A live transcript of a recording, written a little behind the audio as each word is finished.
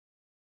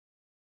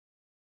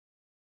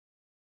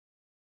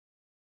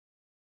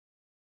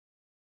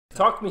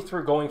talk me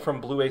through going from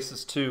Blue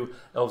Aces to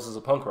Elvis is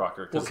a punk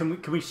rocker. Well,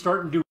 can we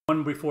start and do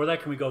one before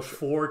that? Can we go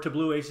 4 to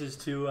Blue Aces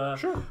to?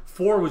 Sure.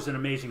 4 was an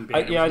amazing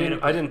band. I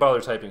didn't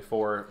bother typing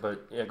 4,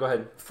 but yeah, go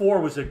ahead.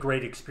 4 was a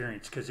great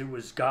experience because it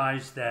was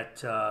guys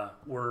that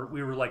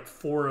we were like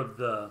 4 of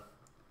the.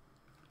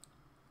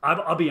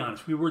 I'll be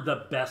honest, we were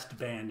the best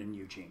band in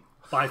Eugene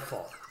by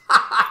far.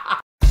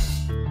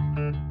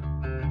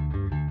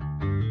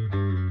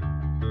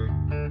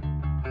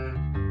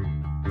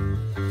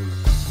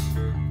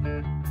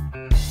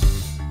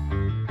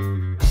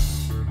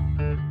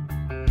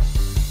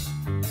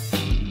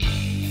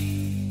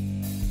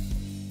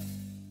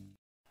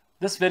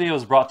 This video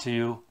is brought to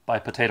you by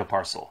Potato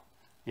Parcel.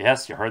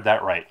 Yes, you heard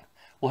that right.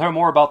 We'll hear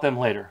more about them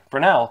later. For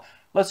now,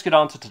 let's get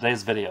on to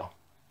today's video.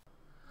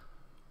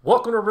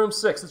 Welcome to Room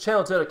 6, the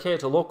channel dedicated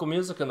to local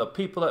music and the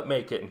people that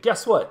make it. And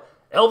guess what?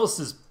 Elvis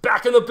is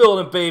back in the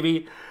building,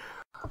 baby!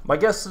 My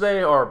guests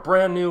today are a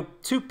brand new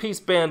 2-piece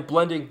band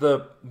blending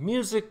the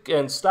music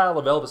and style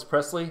of Elvis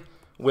Presley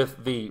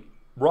with the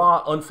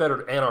raw,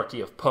 unfettered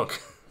anarchy of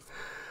punk.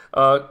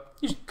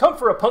 You should come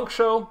for a punk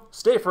show,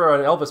 stay for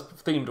an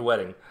Elvis-themed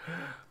wedding.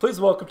 Please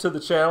welcome to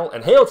the channel,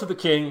 and hail to the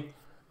king,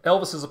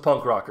 Elvis is a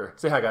punk rocker.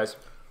 Say hi, guys.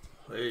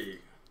 Hey.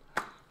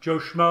 Joe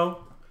Schmo.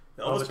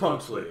 Elvis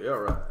Punksley.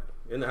 All right.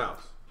 In the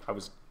house. I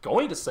was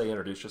going to say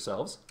introduce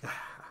yourselves.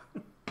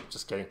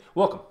 Just kidding.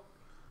 Welcome.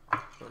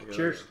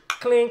 Cheers.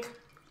 Clink.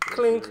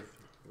 Clink.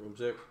 Room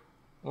 6.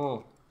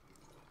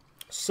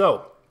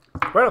 So,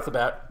 right off the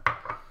bat,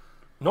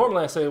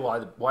 normally I say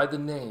why the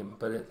name,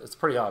 but it's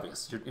pretty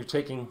obvious. You're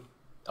taking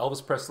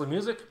Elvis Presley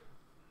music,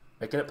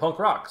 making it punk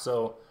rock.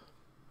 So,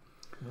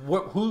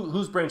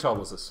 whose brainchild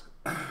was this?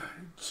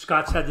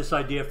 Scott's had this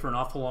idea for an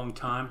awful long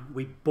time.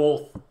 We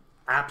both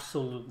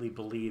absolutely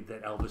believe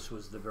that Elvis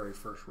was the very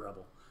first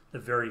rebel, the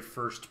very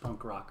first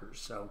punk rockers.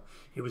 So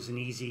it was an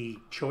easy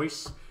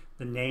choice.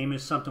 The name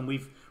is something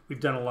we've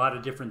done a lot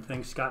of different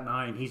things, Scott and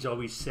I, and he's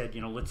always said,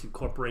 let's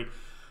incorporate.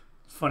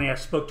 It's funny, I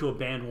spoke to a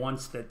band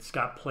once that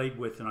Scott played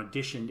with and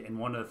auditioned, and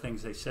one of the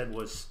things they said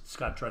was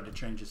Scott tried to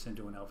change us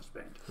into an Elvis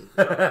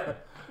band.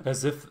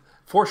 As if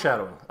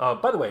foreshadowing.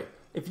 By the way,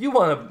 if you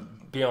want to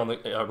be on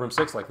the Room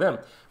 6 like them,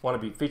 want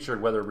to be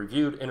featured, whether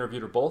reviewed,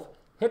 interviewed, or both,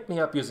 hit me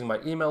up using my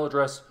email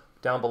address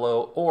down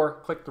below, or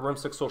click the Room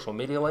 6 social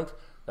media link.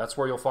 That's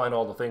where you'll find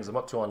all the things I'm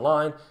up to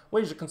online,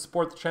 ways you can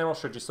support the channel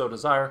should you so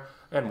desire,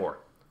 and more.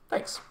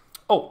 Thanks.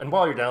 Oh, and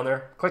while you're down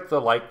there, click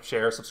the like,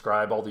 share,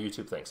 subscribe, all the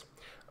YouTube things.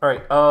 All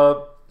right,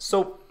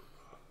 so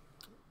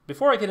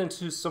before I get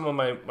into some of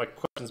my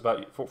questions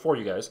about for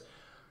you guys,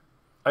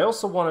 I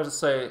also wanted to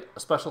say a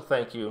special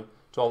thank you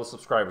to all the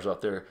subscribers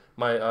out there.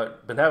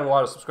 Been having a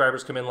lot of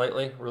subscribers come in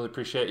lately. Really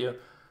appreciate you.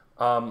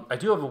 I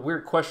do have a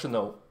weird question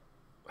though.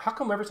 How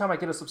come every time I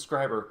get a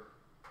subscriber,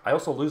 I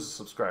also lose a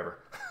subscriber?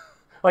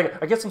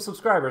 Like, I get some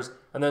subscribers,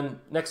 and then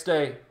next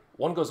day,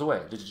 one goes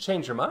away. Did you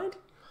change your mind?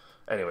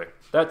 Anyway,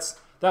 that's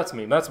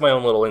me. That's my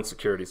own little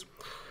insecurities.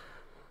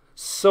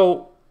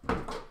 So,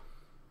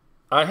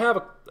 I have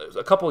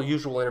a couple of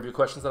usual interview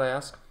questions that I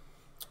ask,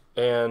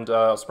 and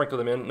I'll sprinkle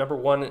them in. Number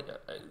one,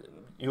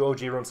 you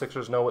OG Room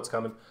 6ers know what's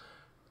coming.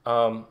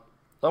 I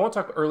want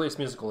to talk earliest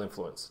musical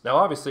influence. Now,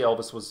 obviously,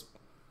 Elvis was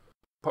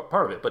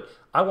part of it, but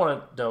I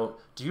want to know,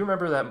 do you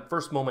remember that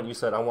first moment you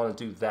said, I want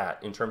to do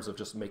that in terms of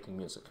just making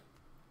music?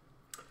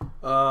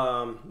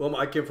 Well,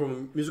 I came from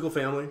a musical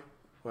family.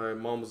 My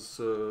mom was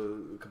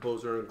a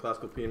composer and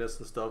classical pianist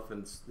and stuff,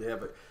 and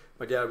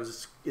my dad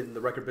was in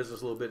the record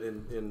business a little bit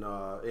in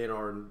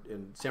A&R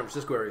in San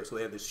Francisco area, so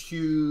they had this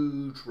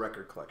huge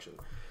record collection.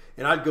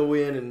 And I'd go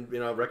in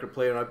and record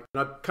player, and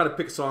I'd kind of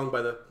pick a song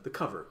by the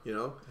cover,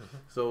 Mm-hmm.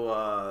 So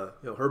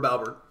Herb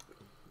Alpert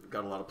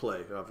got a lot of play,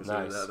 obviously.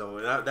 Nice.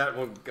 That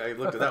one, I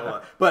looked at that one a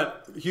lot.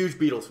 But huge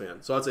Beatles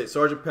fan. So I'd say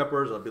Sgt.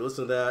 Pepper's, I'd be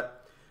listening to that.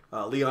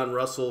 Leon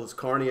Russell, his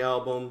Carney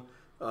album.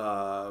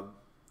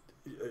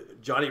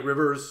 Johnny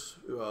Rivers,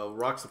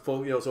 rocks the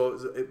folk. So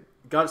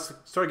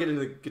started getting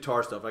into the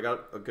guitar stuff. I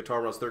got a guitar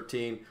when I was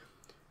 13,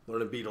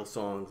 learning Beatles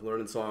songs,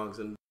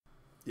 and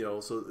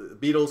so the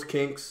Beatles,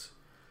 Kinks,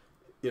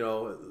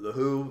 the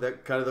Who,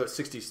 that kind of the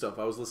 60s stuff.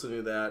 I was listening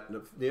to that,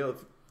 and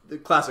the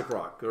classic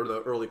rock, or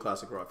the early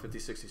classic rock,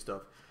 50s, 60s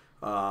stuff.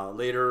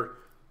 Later,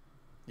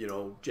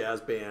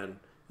 jazz band,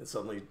 and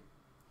suddenly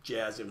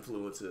jazz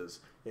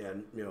influences,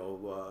 and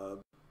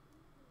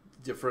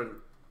different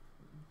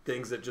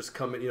things that just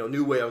come in.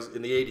 New wave. I was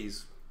in the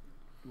 80s,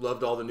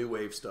 loved all the new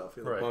wave stuff,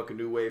 Right. Punk and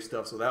new wave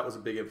stuff. So that was a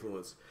big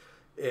influence.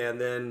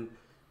 And then,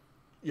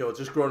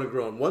 just grown and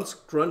grown. Once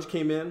grunge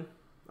came in,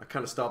 I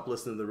kind of stopped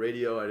listening to the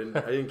radio. I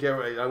didn't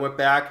care. I went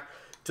back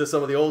to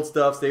some of the old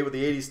stuff, stayed with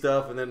the 80s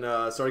stuff, and then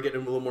started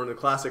getting a little more into the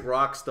classic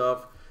rock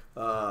stuff.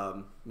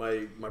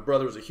 My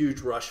brother was a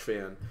huge Rush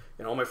fan,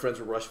 and all my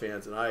friends were Rush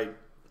fans, and I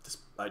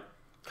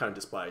kind of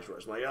despised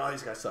Rush. I'm like, oh,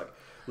 these guys suck.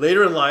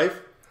 Later in life,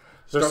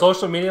 Their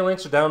social media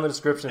links are down in the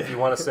description if you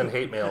want to send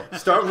hate mail.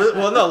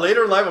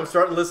 Later in life, I'm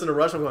starting to listen to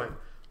Rush. I'm going,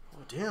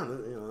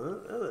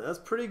 damn, that's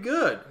pretty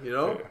good,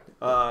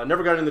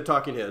 Never got into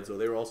Talking Heads, so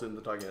they were also in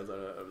the Talking Heads.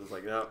 I was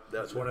like, no,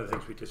 that's one of the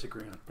things we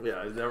disagree on.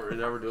 Yeah,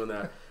 never doing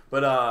that.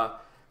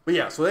 But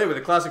yeah, so anyway,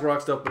 the classic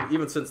rock stuff. But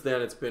even since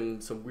then, it's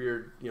been some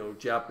weird,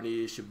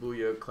 Japanese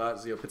Shibuya,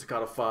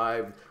 Pizzicato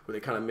 5, where they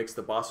kind of mix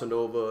the bossa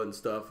nova and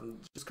stuff, and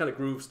just kind of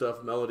groove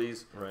stuff,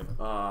 melodies. Right.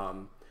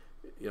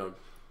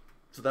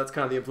 So that's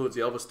kind of the influence.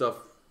 The Elvis stuff,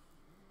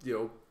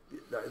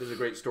 there's a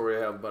great story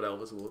I have about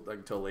Elvis I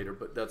can tell later.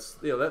 But that's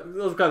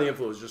those are kind of the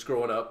influence just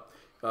growing up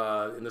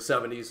in the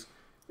 70s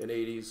and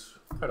 80s,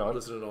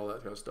 listening to all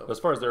that kind of stuff. As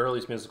far as the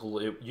earliest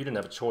musical, you didn't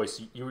have a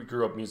choice. You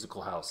grew up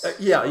musical house.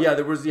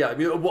 There was. I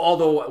mean,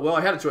 although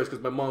I had a choice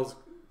because my mom's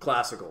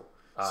classical,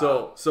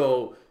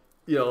 so.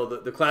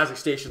 The classic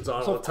stations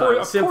on all the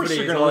time. Symphonies,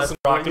 you're gonna listen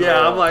to rock and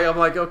roll. I'm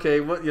like, okay,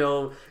 what,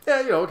 okay,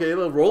 a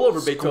little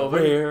rollover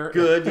Beethoven,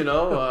 good,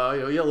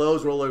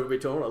 Yellows, rollover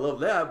Beethoven, I love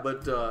that,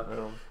 but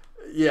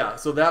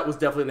so that was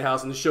definitely in the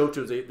house. And the show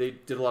tunes, they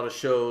did a lot of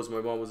shows. My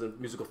mom was in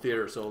musical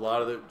theater, so a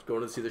lot of it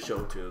going to see the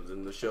show tunes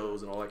and the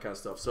shows and all that kind of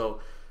stuff. So,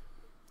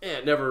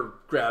 it never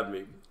grabbed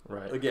me.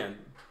 Right. Again,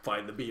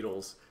 find the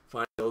Beatles,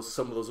 find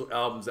some of those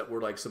albums that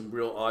were like some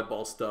real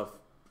oddball stuff.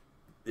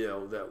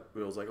 That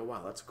was like, oh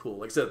wow, that's cool.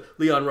 Like I said,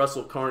 Leon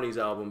Russell Carney's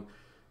album.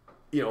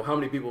 How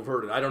many people have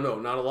heard it? I don't know,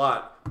 not a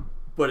lot,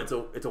 but it's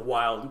a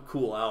wild,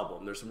 cool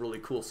album. There's some really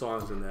cool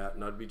songs in that,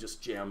 and I'd be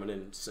just jamming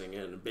and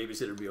singing, and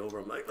babysitter would be over.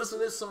 I'm like, listen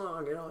to this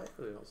song,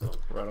 So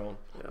right on.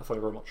 Yeah, thank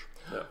you very much.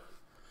 Yeah,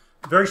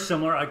 very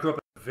similar. I grew up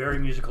in a very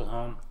musical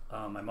home.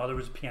 My mother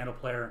was a piano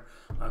player.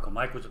 My Uncle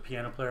Mike was a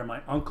piano player.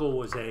 My uncle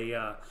was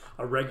a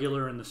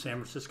regular in the San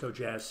Francisco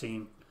jazz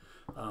scene.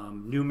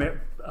 Knew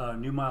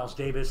Miles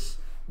Davis.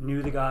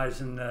 Knew the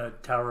guys in the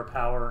Tower of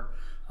Power.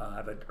 I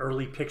have an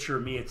early picture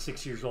of me at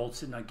 6 years old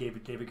sitting on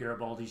David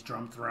Garibaldi's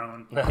drum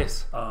throne.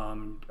 Nice.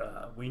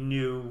 We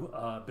knew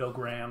Bill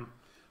Graham.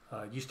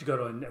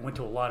 Went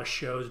to a lot of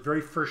shows.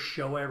 Very first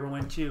show I ever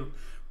went to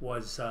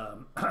was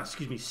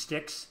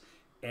Styx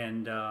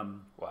and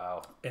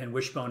and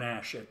Wishbone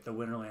Ash at the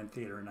Winterland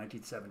Theater in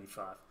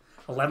 1975.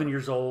 11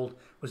 years old,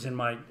 was in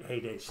my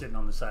heyday, sitting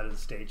on the side of the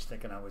stage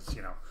thinking I was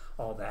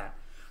all that.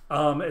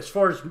 As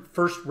far as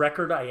first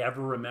record I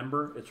ever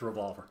remember, it's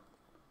Revolver.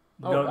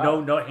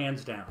 No,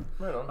 hands down.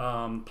 Right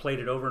on. Played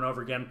it over and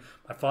over again.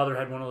 My father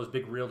had one of those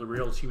big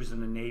reel-to-reels. He was in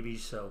the Navy,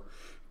 so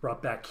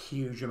brought back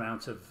huge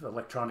amounts of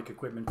electronic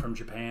equipment from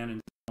Japan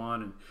and so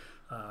on, and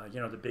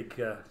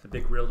the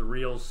big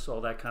reel-to-reels,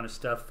 all that kind of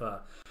stuff.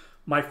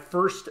 My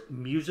first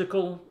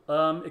musical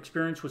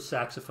experience was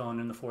saxophone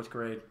in the 4th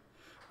grade.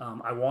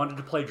 I wanted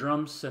to play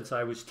drums since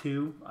I was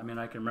 2. I mean,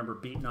 I can remember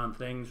beating on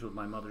things with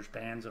my mother's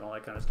bands and all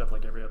that kind of stuff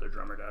like every other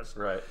drummer does.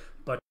 Right.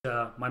 But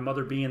my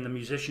mother, being the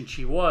musician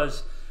she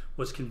was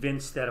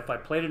convinced that if I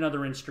played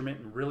another instrument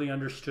and really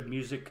understood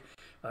music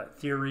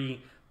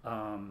theory,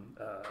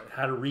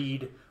 how to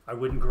read, I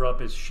wouldn't grow up,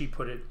 as she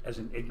put it, as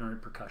an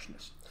ignorant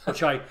percussionist.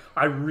 Which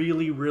I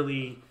really,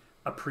 really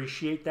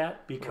appreciate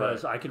that,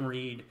 because I can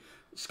read.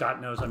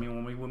 Scott knows. I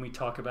mean, when we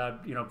talk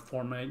about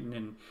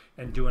formatting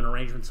and doing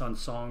arrangements on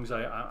songs,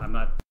 I'm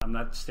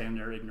not standing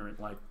there ignorant.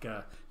 Like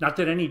not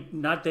that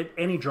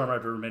any drummer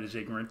I've ever met is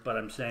ignorant, but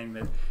I'm saying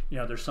that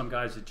there's some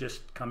guys that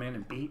just come in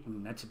and beat,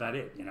 and that's about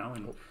it.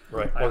 And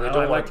right. Well, they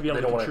don't like to be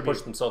able to contribute. Want to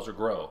push themselves or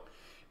grow.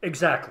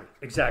 Exactly.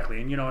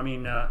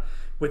 And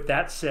with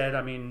that said,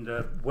 I mean,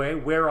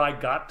 where I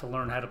got to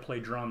learn how to play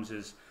drums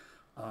is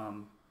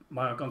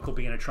my uncle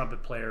being a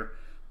trumpet player.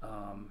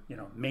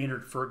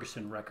 Maynard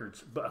Ferguson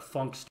records,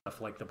 funk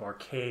stuff like the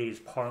Bar-Kays,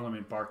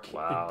 Parliament,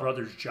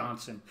 Brothers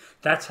Johnson.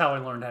 That's how I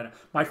learned how to.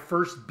 My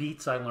first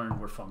beats I learned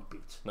were funk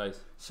beats.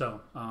 Nice.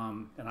 So,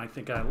 and I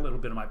think a little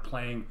bit of my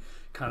playing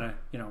kind of,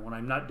 when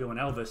I'm not doing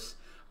Elvis,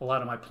 a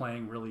lot of my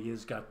playing really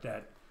is got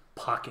that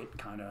pocket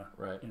kind of,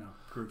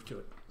 groove to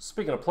it.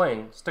 Speaking of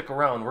playing, stick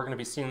around. We're going to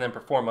be seeing them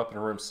perform up in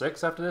room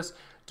 6 after this,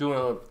 doing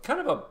a kind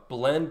of a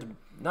blend,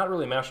 not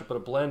really a mashup, but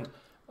a blend.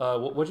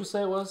 What'd you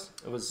say it was?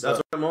 It was That's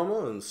All Right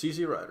Mama and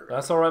CC Rider.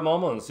 That's All Right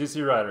Mama and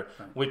CC Rider,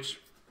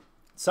 which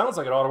sounds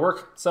like it ought to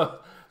work. So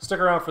stick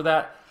around for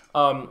that.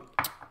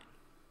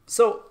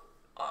 So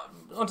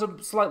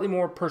onto slightly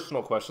more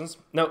personal questions.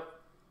 Now,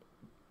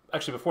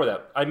 actually, before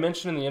that, I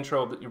mentioned in the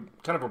intro that you're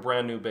kind of a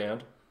brand new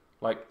band.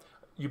 Like,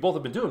 you both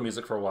have been doing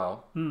music for a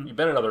while. You've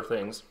been in other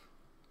things.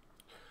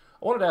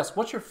 I wanted to ask,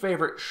 what's your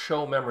favorite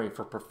show memory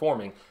for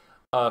performing?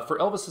 For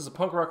Elvis as a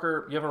punk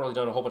rocker, you haven't really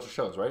done a whole bunch of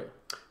shows, right?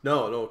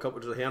 No,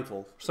 just a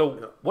handful.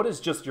 So what is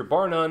just your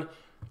bar none,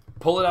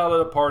 pull it out at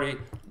a party,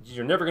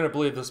 you're never going to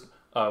believe this,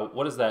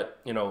 what is that,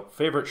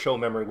 favorite show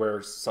memory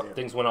where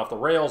things went off the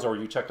rails, or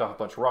you checked off a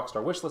bunch of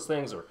rockstar wish list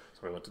things, or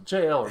somebody went to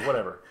jail, or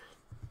whatever?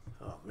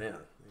 Oh, man.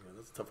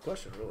 That's a tough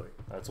question, really.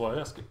 That's why I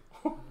ask you.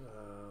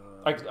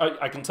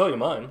 I can tell you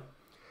mine.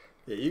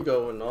 Yeah, you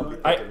go, and I'll be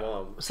thinking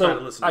while I'm trying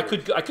to listen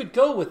to I could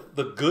go with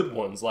the good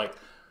ones, like,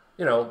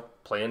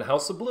 playing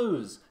House of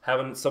Blues,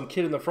 having some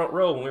kid in the front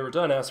row when we were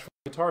done ask for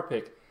a guitar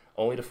pick,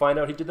 only to find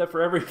out he did that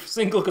for every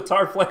single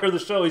guitar player of the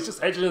show. He's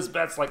just hedging his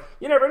bets like,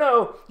 you never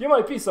know, you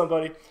might be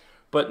somebody.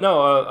 But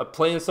no,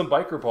 playing some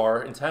biker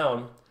bar in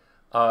town,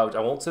 I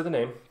won't say the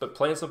name, but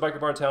playing some biker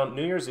bar in town,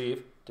 New Year's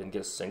Eve, didn't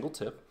get a single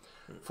tip.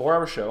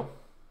 4-hour show,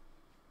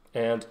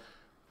 and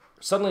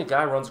suddenly a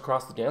guy runs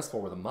across the dance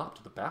floor with a mop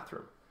to the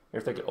bathroom.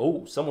 You're thinking,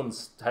 oh,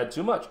 someone's had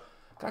too much.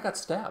 Guy got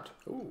stabbed.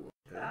 Ooh.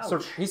 So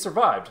he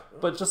survived,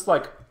 but just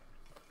like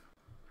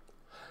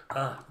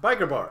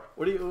Biker bar.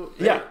 What do you?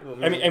 yeah.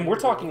 I mean, and we're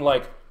talking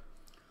like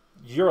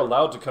you're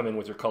allowed to come in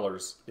with your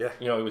colors, Yeah.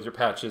 you know, with your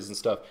patches and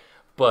stuff.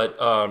 But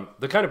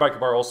the kind of biker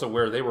bar also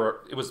where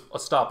it was a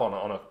stop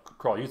on a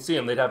crawl. You'd see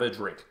them, they'd have a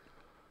drink,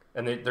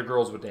 and their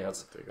girls would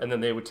dance, and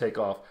then they would take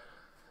off.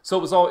 So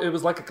it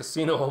was like a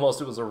casino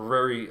almost. It was a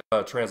very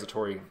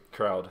transitory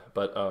crowd.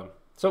 But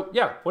so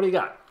yeah, what do you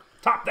got?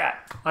 Top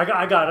that. I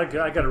got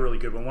a really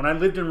good one. When I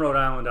lived in Rhode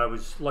Island, I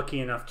was lucky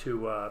enough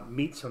to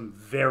meet some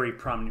very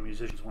prominent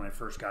musicians when I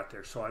first got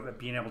there. So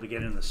being able to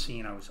get in the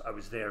scene, I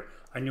was there.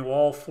 I knew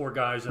all 4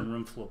 guys in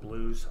Roomful of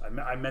Blues.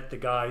 I met the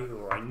guy,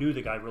 or I knew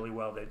the guy really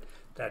well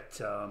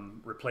that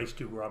replaced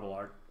Duke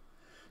Robillard.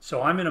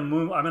 So I'm in a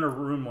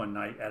room one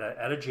night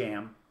at a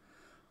jam.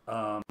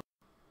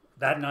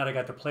 That night I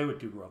got to play with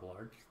Duke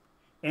Robillard,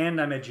 and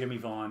I met Jimmy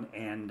Vaughn,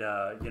 and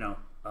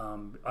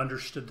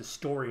understood the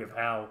story of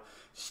how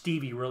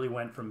Stevie really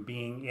went from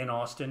being in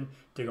Austin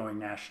to going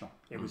national.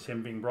 It was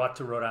him being brought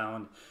to Rhode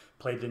Island,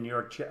 played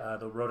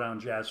the Rhode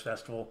Island Jazz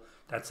Festival.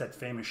 That's that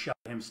famous shot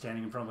of him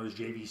standing in front of those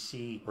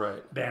JVC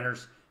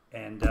banners,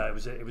 and it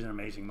was an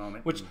amazing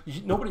moment. Which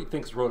nobody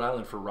thinks Rhode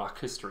Island for rock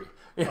history.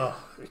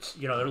 It's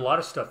there's a lot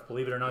of stuff.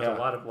 Believe it or not, there's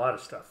a lot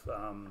of stuff.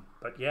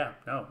 But yeah,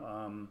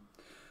 no.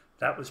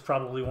 That was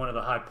probably one of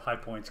the high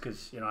points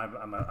because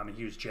I'm a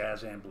huge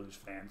jazz and blues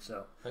fan,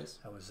 so nice.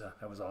 That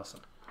was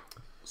awesome.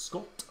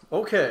 Sculpt.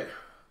 Okay,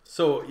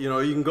 so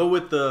you can go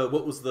with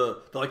what was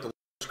the largest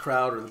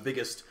crowd or the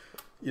biggest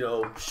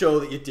show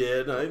that you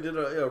did. I did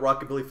a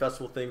Rockabilly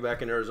Festival thing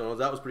back in Arizona.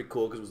 That was pretty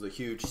cool because it was a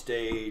huge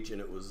stage and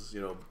it was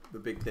the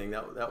big thing.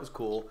 That was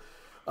cool.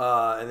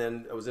 And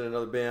then I was in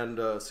another band,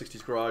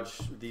 60s Garage,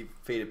 the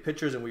Faded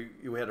Pictures, and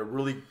we had a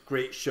really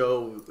great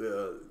show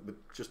with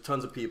just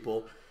tons of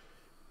people.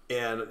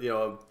 And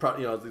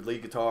the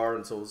lead guitar,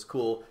 and so it was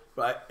cool.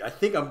 But I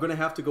think I'm gonna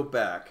have to go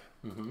back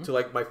to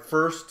like my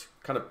first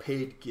kind of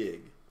paid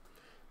gig.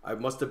 I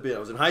was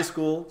in high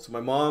school, so my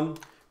mom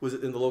was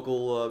in the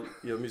local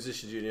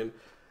musicians union.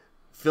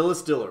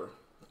 Phyllis Diller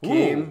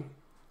came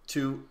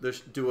to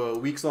do a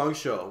weeks-long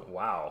show.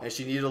 Wow! And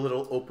she needed a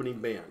little opening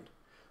band.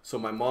 So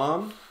my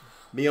mom,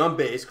 me on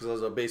bass because I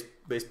was a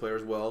bass player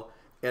as well,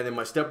 and then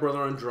my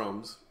stepbrother on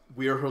drums.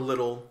 We are her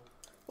little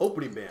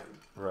opening band.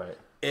 Right.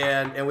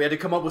 And we had to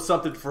come up with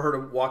something for her to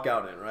walk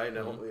out in, right?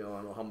 Now, I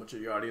don't know how much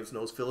of your audience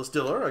knows Phyllis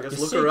Diller. I guess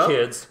look her up.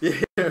 Kids.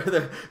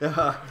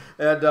 Yeah,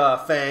 and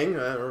Fang,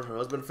 her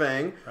husband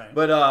Fang. Right.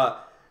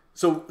 But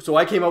so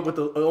I came up with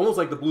almost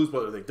like the Blues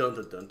Brothers thing. Dun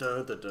dun dun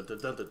dun dun dun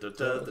dun dun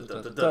dun dun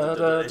dun dun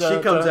dun. And she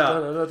comes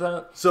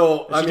out.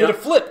 So she did a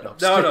flip.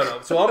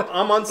 No. So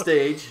I'm on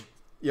stage.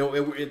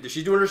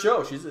 She's doing her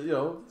show. She's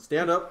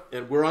stand up,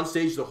 and we're on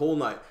stage the whole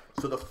night.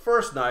 So the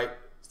first night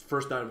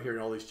I'm hearing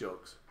all these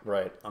jokes.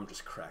 Right. I'm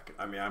just cracking.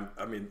 I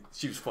mean,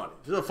 she was funny.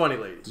 She's a funny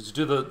lady. Did you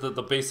do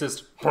the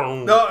bassist?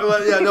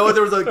 No,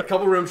 there was a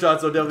couple room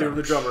shots, so definitely from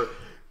the drummer.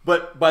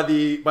 But by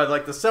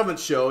like the 7th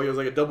show, it was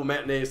like a double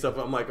matinee and stuff.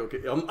 I'm like,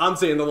 okay, I'm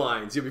saying the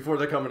lines before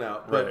they're coming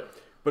out. But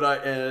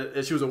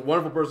she was a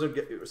wonderful person.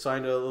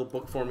 Signed a little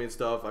book for me and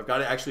stuff. I've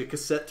got actually a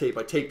cassette tape.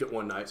 I taped it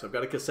one night, so I've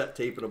got a cassette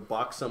tape in a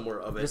box somewhere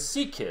of it. You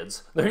see,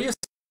 kids, there you.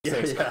 Yeah,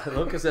 a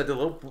little cassette, a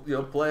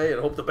little play,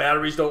 and hope the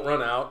batteries don't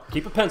run out.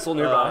 Keep a pencil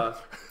nearby.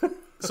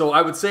 So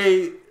I would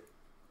say,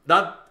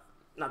 not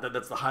that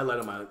that's the highlight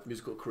of my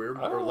musical career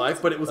or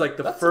life, but it was like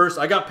the first.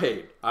 I got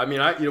paid. I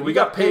mean, we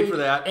got paid for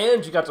that,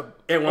 and you got to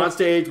and we're on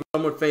stage with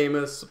someone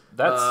famous.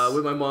 That's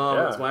with my mom.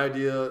 Yeah. It's my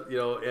idea,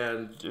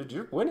 and dude,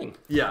 you're winning.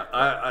 Yeah,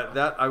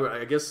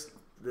 I guess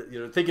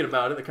thinking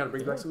about it, it kind of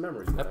brings back some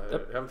memories. I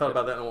haven't thought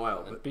about that in a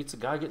while. It beats a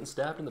guy getting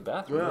stabbed in the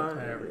bathroom. Well,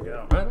 there we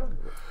go. Right on.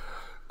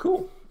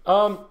 Cool.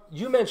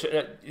 You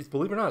mentioned,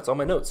 believe it or not, it's on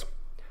my notes.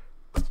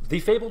 The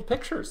Fabled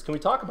Pictures. Can we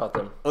talk about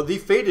them? Oh, the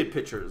Faded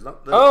Pictures.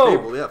 Not the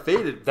Fabled. Yeah,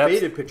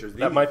 Faded Pictures.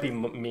 That might be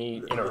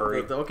me in a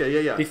hurry.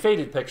 Okay, yeah. The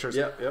Faded Pictures.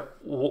 Yeah.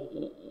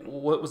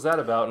 What was that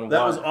about? And that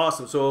why? was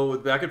awesome. So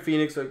back in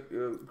Phoenix, I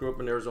grew up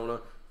in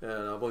Arizona, and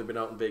I've only been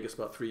out in Vegas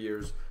about 3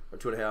 years or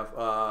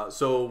 2.5.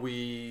 So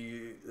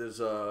there's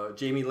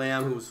Jamie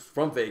Lamb, who's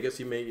from Vegas.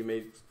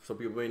 Some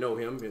people may know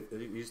him.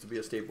 He used to be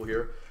a staple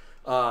here.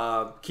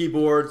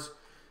 Keyboards.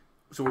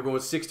 So we're going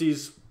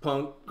 60s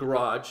punk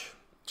garage.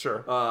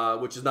 Sure.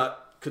 Which is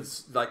not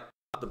like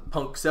the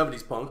punk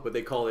 70s punk, but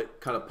they call it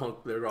kind of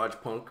punk, their garage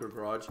punk or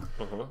garage.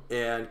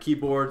 And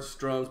keyboards,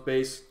 drums,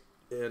 bass,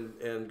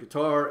 and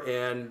guitar.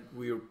 And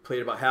we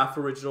played about half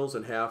originals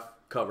and half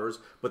covers,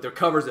 but they're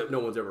covers that no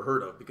one's ever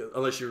heard of because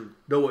unless you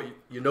know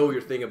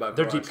your thing about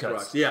they're garage, deep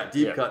cuts. Garage. Yeah,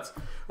 deep cuts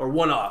or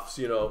one-offs,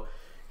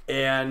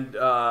 And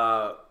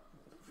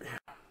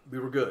we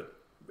were good.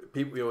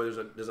 people,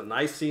 there's a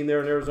nice scene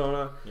there in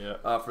Arizona,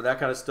 for that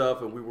kind of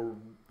stuff, and we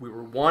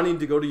were wanting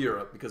to go to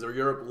Europe because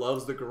Europe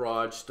loves the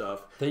garage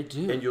stuff. They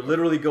do. And you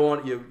literally go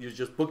on, you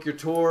just book your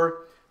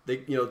tour. They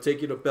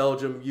take you to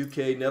Belgium,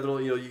 UK,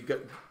 Netherlands. You got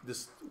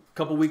this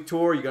couple-week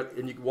tour.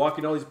 And you walk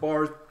in all these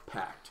bars,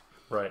 packed.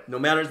 Right. No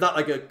matter, it's not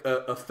like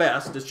a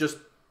fest. It's just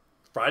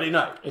Friday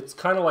night. It's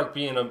kind of like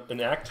being an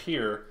act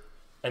here,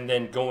 and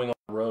then going on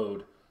the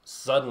road.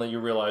 Suddenly you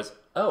realize,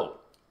 oh,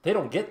 they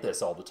don't get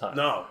this all the time.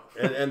 No,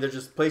 and there's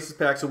just places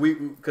packed. So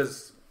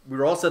because we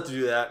were all set to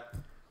do that,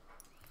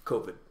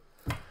 COVID.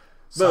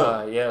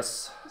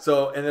 Yes.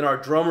 So, and then our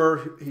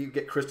drummer, he'd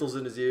get crystals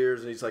in his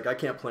ears, and he's like, I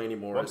can't play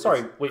anymore. Well, I'm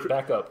sorry, wait,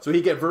 back up. So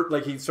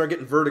he'd start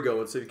getting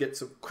vertigo, and so you get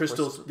some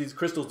crystals, these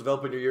crystals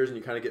develop in your ears, and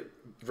you kind of get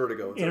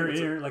vertigo.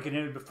 Like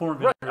an form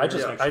of right.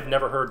 I've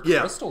never heard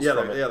crystals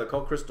from it. Yeah, they're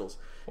called crystals.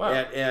 Wow.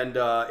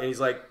 And he's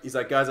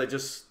like, guys, I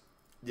just,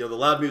 the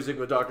loud music,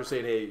 the doctor's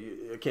saying,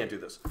 hey, I can't do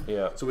this.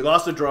 Yeah. So we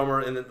lost a drummer,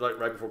 and then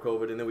right before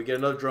COVID, and then we get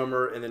another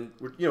drummer, and then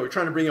we're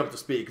trying to bring him up to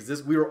speed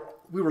because we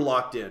were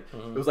locked in.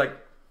 It was like,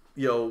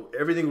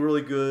 everything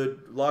really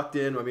good, locked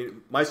in. I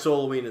mean, my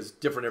soloing is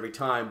different every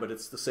time, but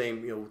it's the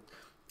same,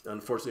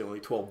 unfortunately only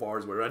 12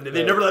 bars where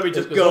they never let me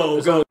just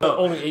go.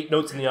 Only 8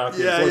 notes in the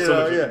octave.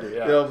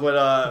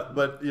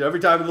 But every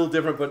time a little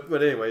different,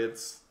 but anyway,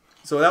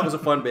 so that was a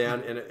fun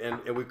band,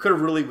 and we could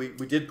have really,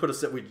 we did put a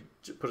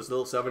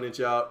little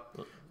 7-inch out,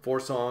 4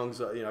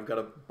 songs, I've got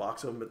a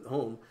box of them at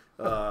home,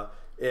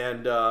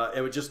 and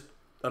it just,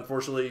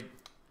 unfortunately,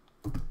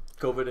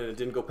 COVID, and it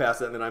didn't go past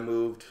that, and then I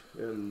moved,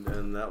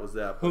 and that was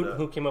that. But,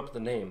 who came up with the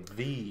name,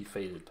 The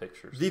Faded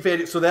Pictures? The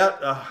Faded, so that,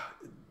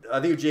 I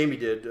think Jamie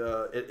did,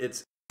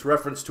 it's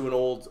reference to an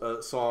old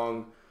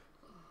song,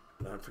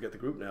 I forget the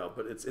group now,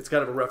 but it's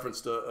kind of a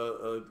reference to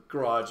a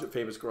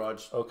famous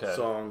garage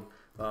song.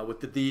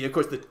 With the of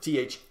course the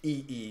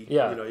THEE,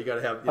 yeah, you got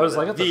to have. I was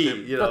like, that's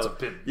a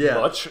bit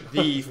much.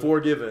 The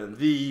Forgiven,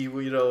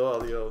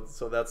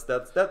 so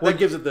that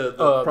gives it the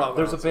problem.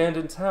 There's a band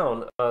in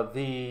town,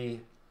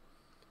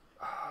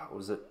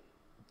 was it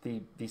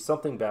the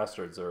Something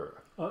Bastards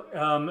or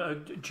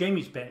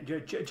Jamie's band,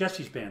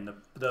 Jesse's band,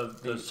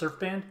 the surf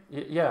band.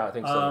 Yeah, I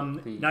think so.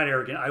 Not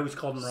Arrogant. I always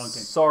called them the wrong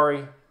thing.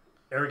 Sorry,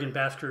 Arrogant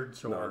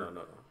Bastards.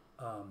 No.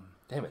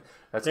 Damn it.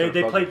 That's they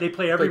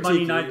play every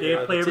Monday night. They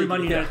play every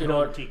Monday night.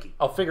 Tiki.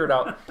 I'll figure it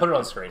out. Put it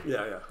on screen.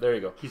 Yeah. There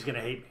you go. He's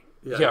gonna hate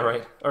me. Yeah,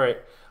 right. All right.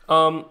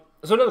 So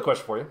another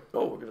question for you.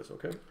 Oh goodness.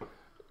 Okay.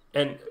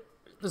 And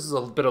this is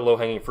a bit of low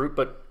hanging fruit,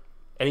 but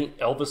any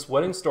Elvis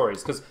wedding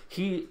stories? Because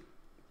he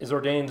is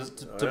ordained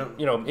to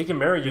he can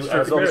marry you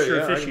as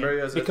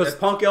Elvis. Because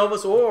punk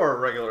Elvis or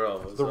regular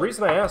Elvis. The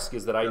reason I ask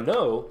is that I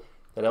know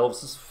that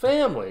Elvis's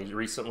family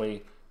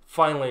recently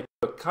finally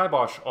put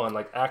kibosh on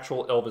like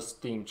actual Elvis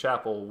themed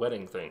chapel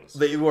wedding things.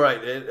 They were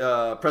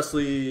right.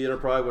 Presley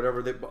Enterprise,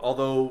 whatever.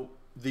 Although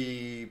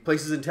the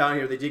places in town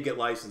here, they did get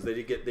licensed. They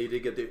did get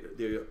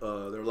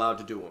they're allowed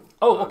to do them.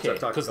 Oh, okay.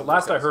 Because the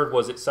last I heard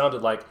was it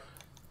sounded like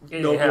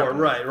no more.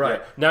 Right.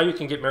 Yeah. Now you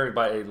can get married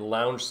by a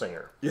lounge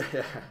singer. Yeah.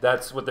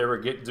 That's what they were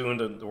doing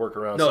to work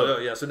around.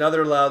 No. So now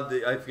they're allowed.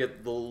 I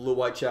forget the Little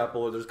White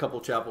Chapel. There's a couple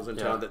of chapels in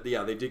town that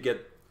they did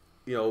get.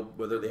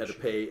 Whether they had to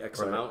pay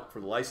X amount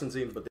for the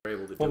licensing, but they were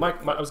able to do it.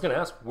 I was going to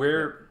ask,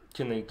 where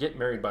can they get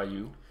married by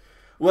you?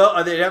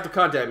 Well, they'd have to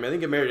contact me. I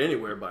didn't get married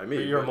anywhere by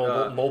me. You're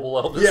a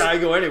mobile Elvis? Yeah, I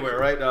go anywhere,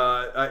 right?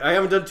 I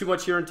haven't done too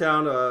much here in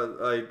town.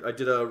 I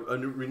did a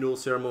renewal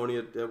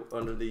ceremony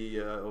under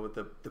with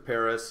the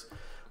Paris.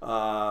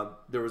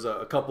 There was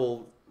a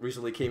couple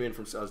recently came in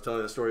from, I was telling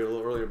you the story a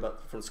little earlier,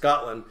 from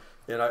Scotland.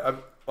 And I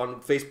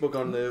on Facebook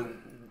on the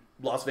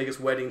Las Vegas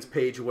weddings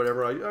page or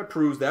whatever, I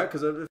peruse that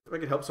because if I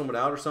could help someone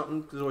out or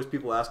something, there's always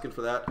people asking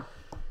for that.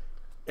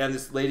 And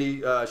this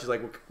lady, she's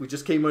like, we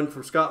just came in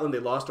from Scotland. They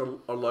lost our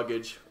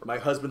luggage. My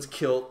husband's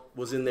kilt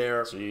was in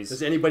there. Jeez.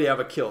 Does anybody have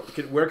a kilt?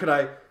 Where could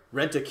I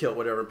rent a kilt?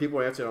 Whatever. And people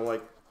are answering. I'm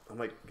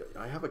like,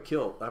 I have a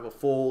kilt. I have a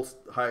full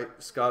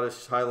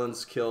Scottish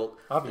Highlands kilt.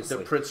 Obviously.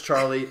 The Prince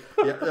Charlie.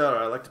 Yeah,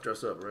 I like to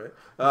dress up, right?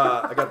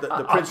 I got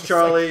the Prince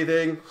Charlie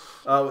thing.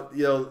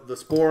 The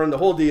sporran, the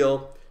whole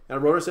deal. And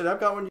I wrote her and said, I've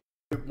got one.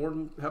 More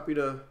than happy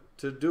to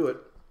do it,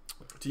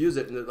 to use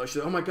it. And she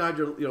said, "Oh my God,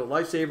 you're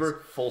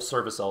lifesaver." Full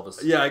service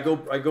Elvis. Yeah, I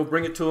go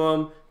bring it to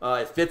him.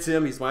 It fits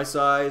him. He's my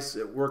size.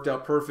 It worked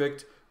out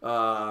perfect.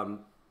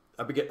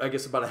 I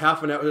guess about a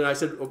half an hour, and I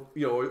said,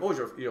 is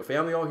your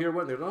family all here?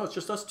 What? They're, no, it's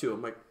just us two.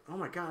 I'm like, oh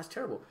my God, that's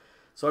terrible.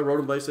 So I wrote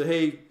him. I said,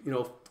 hey,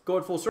 go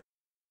at full service.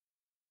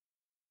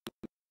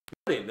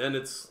 Then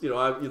it's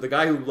the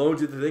guy who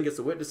loans you the thing gets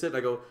to witness it. And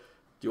I go,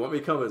 do you want me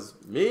to come as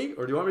me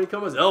or do you want me to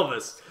come as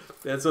Elvis?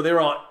 And so they were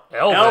all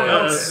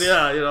Elvis.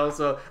 Yeah,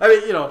 so I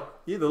mean, you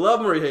either love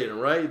him or you hate him,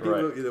 right?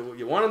 Either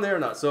you want him there or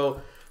not.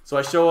 So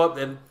I show up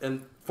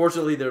and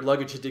fortunately their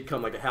luggage did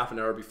come like a half an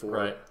hour before.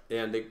 Right.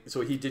 And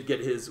so he did get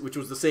his, which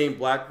was the same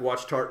black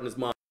watch tartan as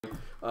mine.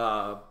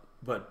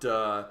 But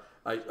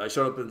I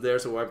showed up in there,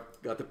 so I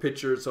got the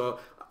picture. So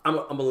I'm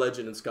a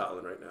legend in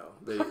Scotland right now.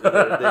 They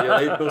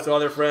post all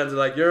their friends and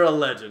like, you're a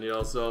legend,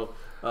 So,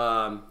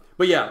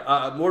 but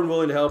yeah, more than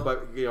willing to help.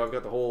 I've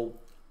got the whole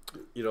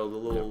you know, the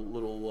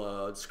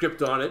little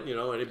script on it. You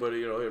know, anybody,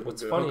 you know,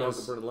 What's funny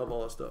is Burn in Love,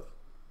 all that stuff.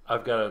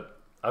 I've got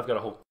a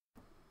whole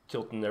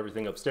kilt and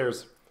everything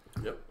upstairs.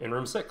 Yep. In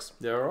room 6.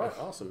 Yeah, all right.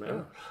 Awesome,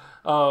 man.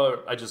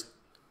 I just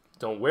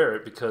don't wear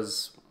it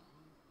because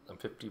I'm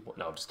 51.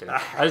 No, I'm just kidding.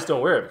 I just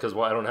don't wear it because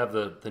I don't have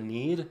the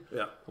need.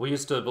 Yeah. We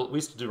used to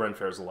do Ren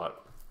fairs a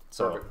lot.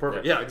 So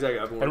Perfect. Yeah,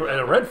 exactly. And at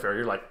a Ren fair,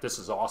 you're like, this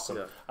is awesome.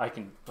 Yeah. I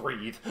can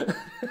breathe.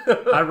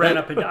 I ran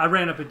up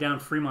and down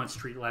Fremont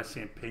Street last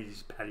St.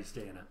 Patty's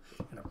Day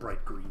in a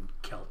bright green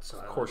kilt. So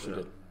Of course you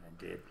did.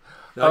 I did.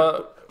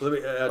 Now, let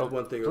me add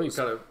one thing, please.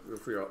 kind of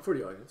for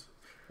the audience.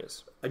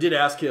 Yes. I did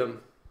ask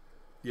him.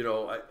 You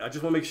know, I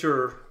just want to make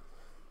sure.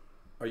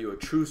 Are you a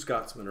true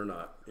Scotsman or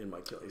not? In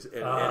my kilt,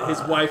 and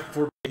his wife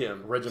forbade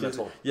him.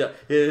 Regimental.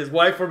 His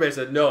wife forbade. I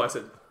said no. I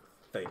said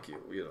thank you.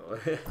 You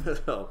know,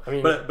 no. I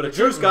mean, but a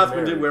true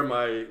Scotsman did wear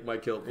my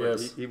kilt. But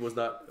Yes. he was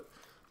not.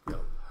 You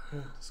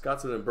know,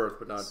 Scotsman in birth,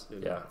 but not.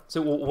 Yeah.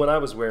 So when I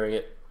was wearing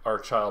it, our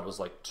child was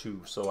like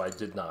 2, so I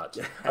did not.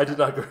 I did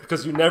not,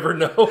 because you never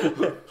know.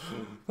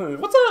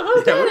 What's up?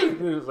 How's Daddy?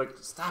 He was like,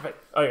 stop it.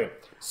 Okay.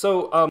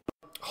 So,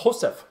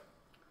 Josef,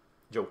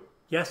 Joe,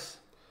 Yes.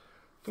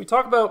 can we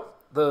talk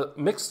about the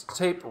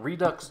mixtape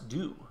Redux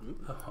Do?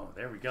 Oh,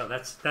 there we go.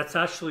 That's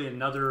actually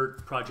another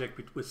project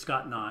with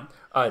Scott and I.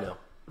 I know.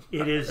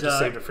 It is. I just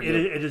saved it for you.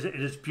 It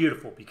is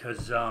beautiful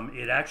because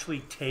it actually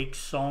takes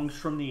songs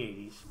from the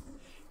 '80s,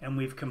 and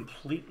we've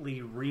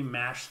completely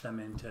remashed them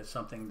into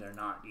something they're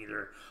not,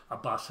 either a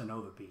bossa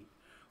nova beat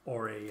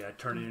or a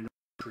turn it into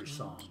a country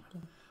song.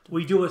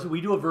 We do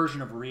a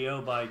version of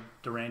Rio by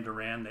Duran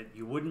Duran that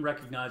you wouldn't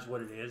recognize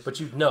what it is.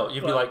 But you'd be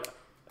like,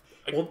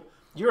 well,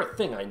 you're a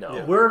thing I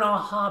know. We're an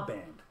aha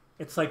band.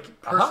 It's like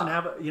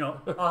Aha.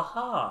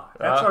 aha.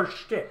 That's our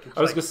shtick.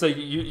 I was going to say,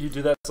 you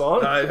do that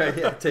song?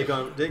 Take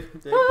on.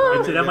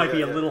 That might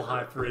be a little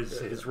high for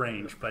his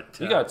range, but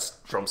You got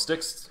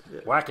drumsticks.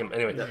 Whack him.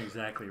 Anyway.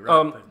 exactly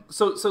right.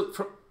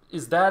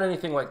 Is that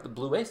anything like the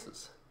Blue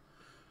Aces?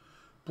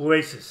 Blue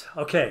Aces.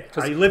 Okay,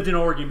 I lived in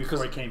Oregon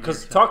before I came here.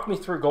 Because talk me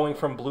through going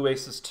from Blue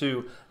Aces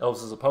to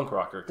Elvis as a punk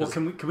rocker. Well,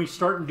 can we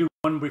start and do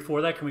one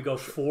before that? Can we go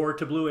 4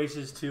 to Blue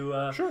Aces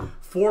to? Sure.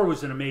 4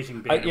 was an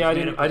amazing band. I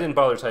didn't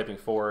bother typing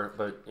 4,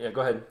 but yeah,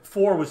 go ahead.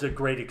 4 was a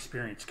great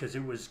experience because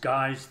it was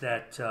guys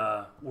that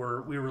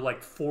we were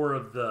like 4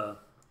 of the.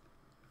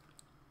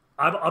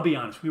 I'll be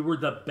honest, we were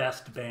the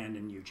best band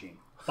in Eugene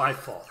by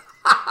far.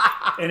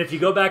 And if you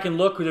go back and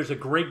look, there's a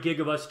great gig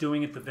of us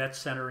doing at the Vet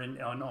Center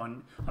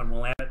on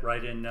Willamette,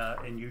 right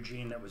in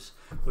Eugene. That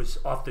was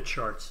off the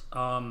charts.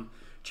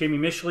 Jamie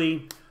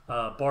Mishley,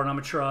 Bar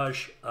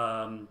Namatraj,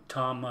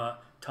 Tom.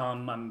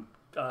 I'm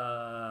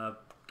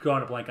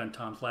drawing a blank on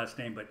Tom's last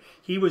name, but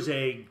he was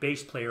a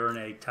bass player in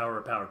a Tower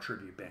of Power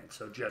tribute band.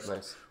 So just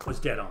Nice. was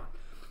dead on.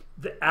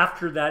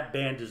 After that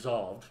band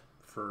dissolved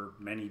for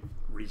many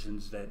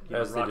reasons that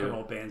rock and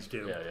roll bands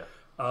do. Yeah.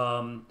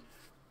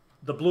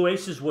 The Blue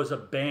Aces was a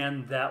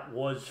band that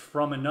was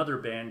from another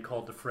band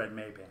called the Fred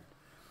May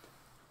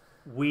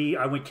Band.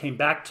 I came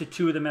back to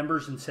 2 of the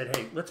members and said,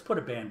 "Hey, let's put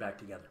a band back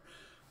together."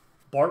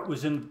 Bart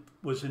was in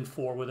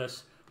 4 with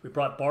us. We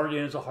brought Bart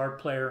in as a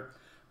harp player.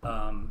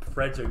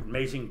 Fred's an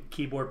amazing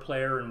keyboard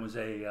player and was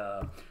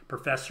a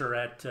professor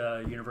at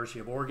University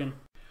of Oregon.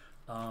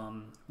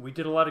 We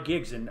did a lot of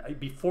gigs, and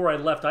before I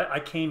left,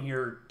 we came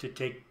here to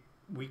take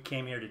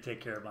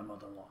care of my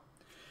mother-in-law.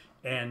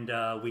 And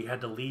we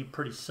had to leave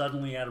pretty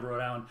suddenly out of Rhode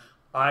Island.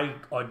 I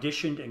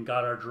auditioned and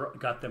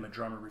got them a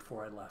drummer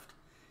before I left.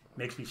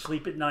 Makes me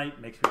sleep at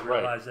night. Makes me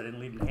realize I didn't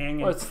leave them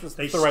hanging. Well,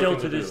 they the right still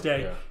thing to this do.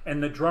 day. Yeah.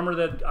 And the drummer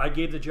that I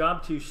gave the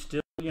job to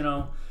still,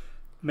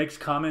 makes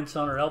comments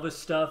on our Elvis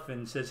stuff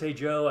and says, "Hey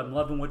Joe, I'm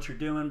loving what you're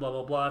doing." Blah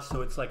blah blah.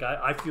 So it's like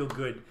I feel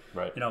good.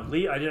 Right.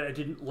 I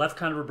didn't left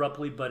kind of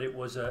abruptly, but it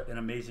was an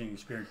amazing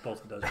experience.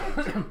 Both of those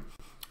bands.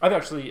 I've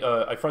actually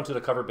I fronted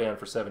a cover band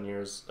for 7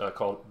 years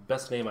called,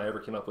 best name I ever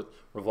came up with,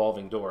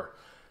 Revolving Door.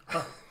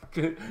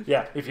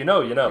 Yeah, if you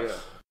know, you know. Yeah.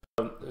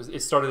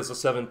 It started as a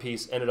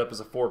 7-piece, ended up as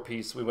a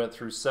 4-piece. We went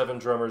through 7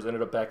 drummers,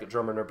 ended up back at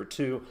drummer number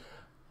 2.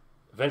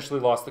 Eventually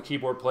lost the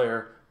keyboard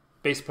player.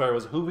 Bass player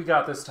was, who we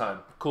got this time?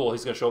 Cool,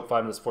 he's going to show up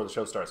 5 minutes before the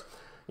show starts.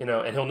 And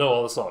he'll know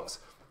all the songs.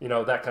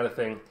 That kind of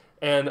thing.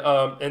 And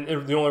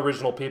the only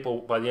original people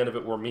by the end of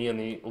it were me and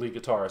the lead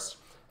guitarist.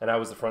 And I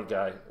was the front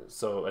guy,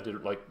 so I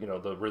did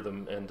the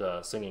rhythm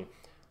and singing.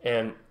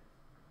 And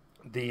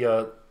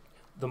the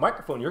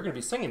microphone you're going to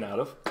be singing out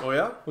of,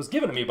 was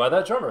given to me by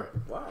that drummer.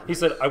 Wow. He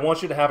said, "I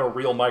want you to have a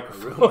real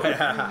microphone."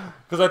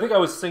 Because I think I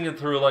was singing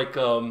through what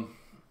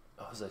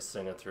was I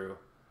singing through?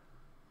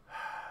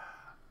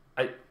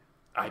 I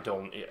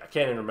can't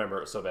even remember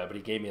it so bad, but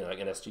he gave me like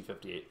an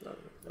SG58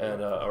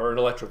 and or an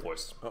Electro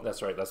Voice. Oh.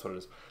 That's right, that's what it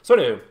is. So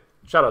anyway,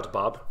 shout out to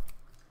Bob.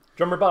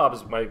 Drummer Bob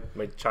is my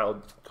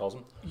child calls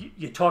him.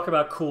 You talk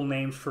about cool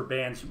names for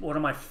bands. One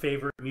of my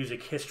favorite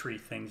music history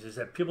things is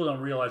that people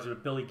don't realize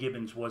that Billy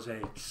Gibbons was a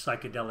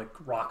psychedelic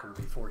rocker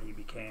before he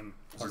became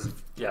part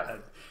of.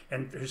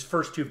 And his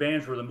first 2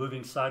 bands were the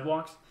Moving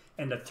Sidewalks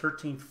and the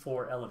 13th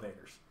Floor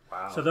Elevators.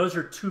 Wow. So those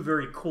are two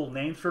very cool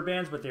names for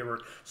bands, but they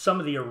were some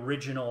of the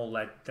original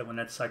that when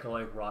that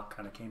psychedelic rock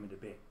kind of came into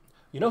being.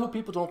 You know who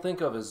people don't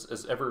think of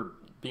as ever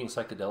being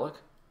psychedelic?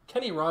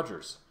 Kenny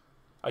Rogers.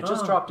 I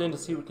just dropped in to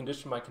see what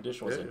condition my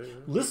condition was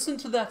in. Listen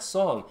to that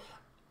song.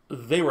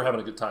 They were having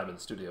a good time in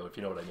the studio, if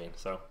you know what I mean.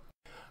 So,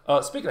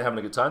 speaking of having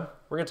a good time,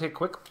 we're going to take a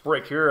quick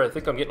break here. I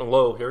think I'm getting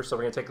low here, so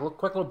we're going to take a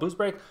quick little booze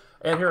break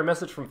and hear a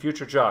message from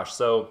future Josh.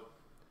 So,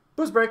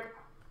 booze break.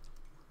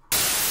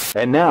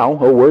 And now,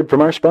 a word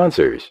from our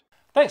sponsors.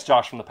 Thanks,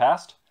 Josh from the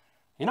past.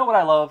 You know what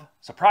I love?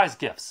 Surprise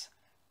gifts.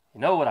 You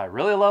know what I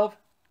really love?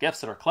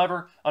 Gifts that are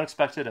clever,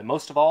 unexpected, and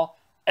most of all,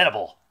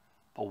 edible.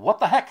 But what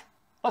the heck?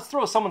 Let's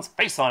throw someone's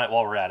face on it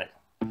while we're at it.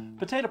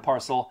 Potato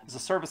Parcel is a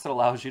service that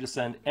allows you to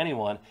send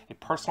anyone a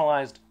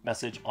personalized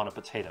message on a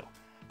potato.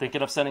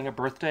 Thinking of sending a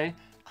birthday,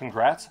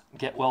 congrats,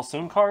 get well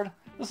soon card?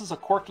 This is a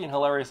quirky and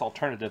hilarious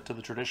alternative to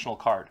the traditional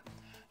card.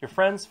 Your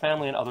friends,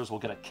 family, and others will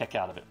get a kick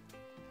out of it.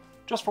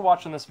 Just for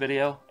watching this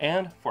video,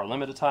 and for a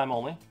limited time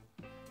only,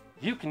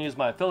 you can use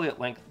my affiliate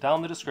link down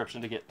in the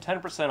description to get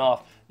 10%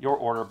 off your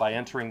order by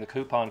entering the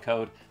coupon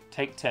code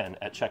TAKE10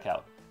 at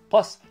checkout.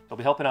 Plus, you'll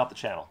be helping out the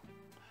channel.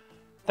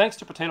 Thanks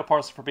to Potato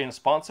Parcel for being a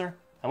sponsor,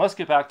 and let's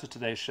get back to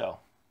today's show.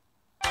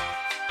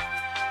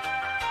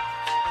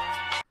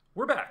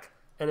 We're back.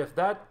 And if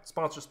that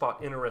sponsor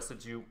spot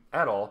interested you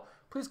at all,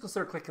 please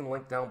consider clicking the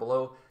link down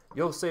below.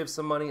 You'll save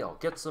some money, I'll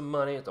get some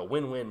money. It's a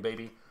win-win,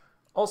 baby.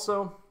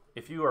 Also,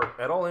 if you are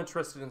at all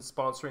interested in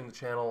sponsoring the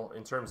channel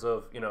in terms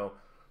of,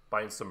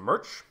 buying some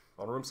merch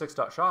on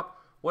room6.shop,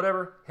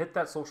 whatever, hit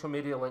that social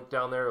media link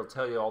down there. It'll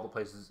tell you all the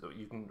places that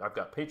you can. I've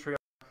got Patreon,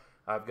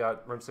 I've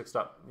got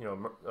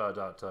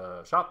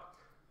room6.shop,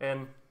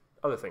 and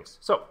other things.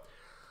 So,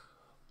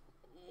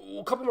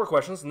 a couple more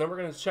questions, and then we're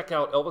going to check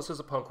out Elvis is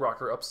a Punk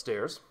Rocker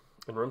upstairs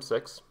in room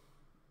 6.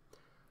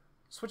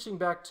 Switching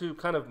back to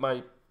kind of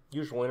my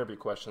usual interview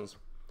questions.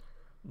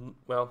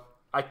 Well,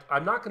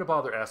 I'm not going to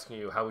bother asking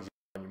you how would you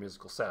find your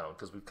musical sound,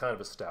 because we've kind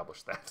of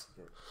established that.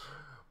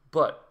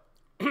 But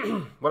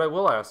what I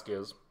will ask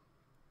is,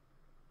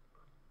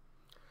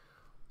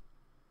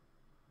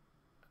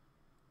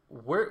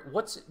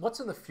 what's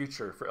in the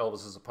future for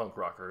Elvis as a punk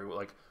rocker?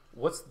 Like,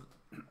 what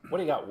do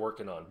you got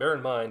working on? Bear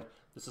in mind,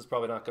 this is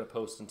probably not going to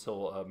post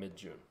until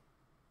mid-June.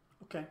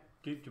 Okay.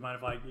 Do you mind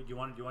if do you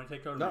want to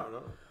take over?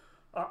 No.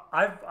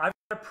 I've got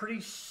a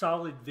pretty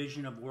solid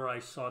vision of where I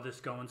saw this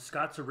going.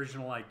 Scott's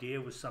original idea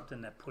was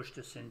something that pushed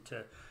us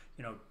into,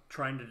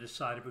 trying to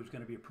decide if it was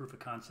going to be a proof of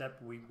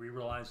concept. We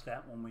realized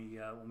that when we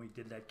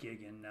did that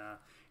gig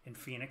in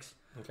Phoenix.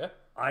 Okay.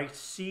 I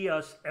see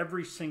us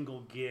every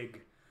single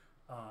gig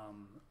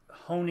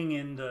honing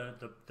in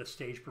the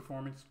stage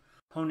performance,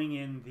 honing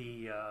in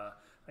the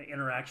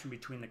interaction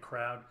between the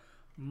crowd.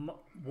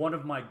 One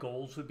of my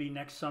goals would be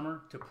next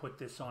summer to put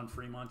this on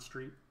Fremont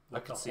Street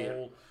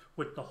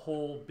with the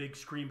whole big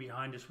screen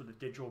behind us with a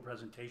digital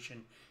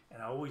presentation.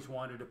 And I always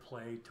wanted to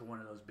play to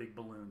one of those big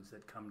balloons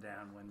that come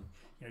down when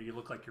you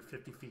look like you're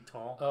 50 feet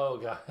tall. Oh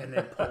god! And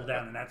then pull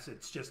down, and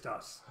it's just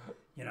us.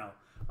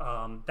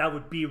 That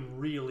would be that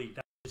would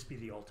just be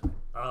the ultimate.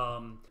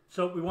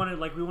 So we want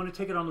to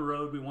take it on the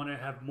road. We want to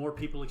have more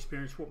people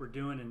experience what we're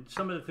doing, and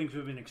some of the things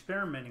we've been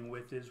experimenting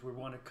with is we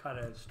want to kind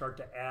of start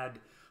to add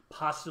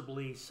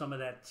possibly some of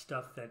that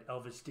stuff that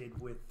Elvis did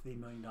with the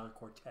 $1 Million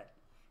Quartet,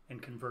 and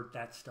convert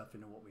that stuff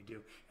into what we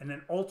do, and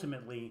then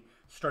ultimately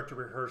start to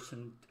rehearse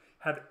and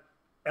have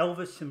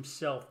Elvis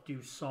himself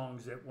do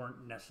songs that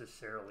weren't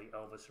necessarily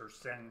Elvis, or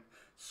sing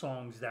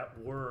songs that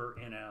were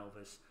in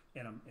Elvis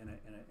in a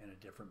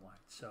different light.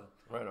 So,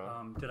 right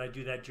on. Did I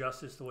do that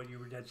justice the way you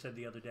had said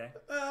the other day?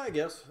 I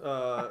guess.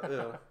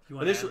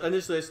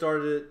 Initially, I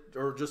started it,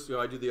 or just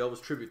I do the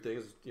Elvis tribute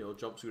things.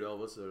 Jumpsuit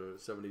Elvis,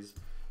 70s.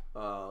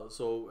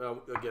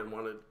 Again,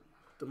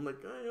 I'm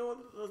like,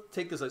 let's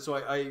take this. So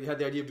I had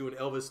the idea of doing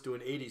Elvis doing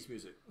 80s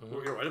music.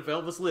 Mm-hmm. What if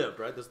Elvis lived,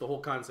 right? That's the whole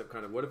concept,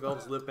 kind of. What if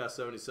Elvis lived past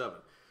 77?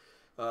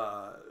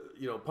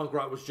 Punk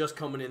rock was just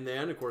coming in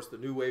then. Of course, the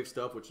new wave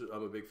stuff, which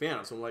I'm a big fan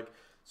of. So I'm like,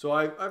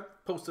 I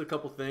posted a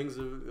couple things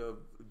of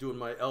doing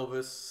my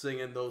Elvis,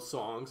 singing those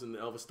songs in the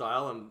Elvis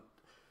style, and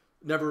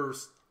never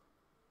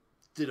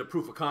did a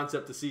proof of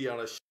concept to see on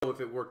a show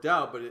if it worked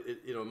out. But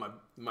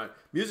my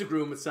music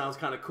room, it sounds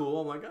kind of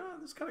cool. I'm like,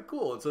 this is kind of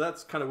cool. And so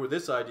that's kind of where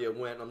this idea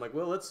went. I'm like,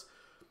 well, let's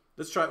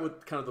try it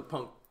with kind of the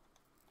punk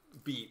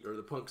beat or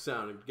the punk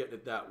sound and getting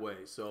it that way.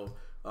 So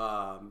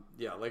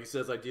like it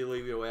says,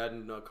 ideally,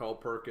 adding Carl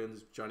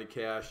Perkins, Johnny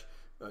Cash,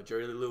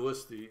 Jerry Lee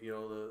Lewis, the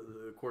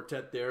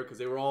quartet there, because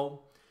they were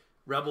all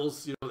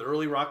rebels. The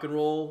early rock and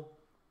roll.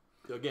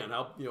 Again,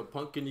 how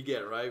punk can you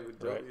get, right?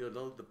 Right.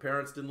 The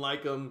parents didn't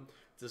like them.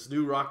 This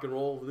new rock and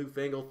roll,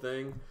 newfangled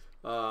thing.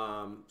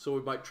 So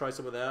we might try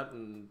some of that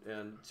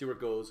and see where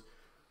it goes.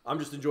 I'm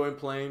just enjoying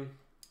playing.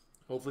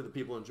 Hopefully the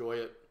people enjoy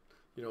it.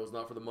 It's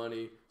not for the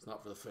money. It's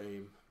not for the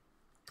fame.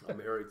 I'm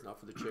married. It's not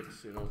for the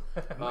chicks. And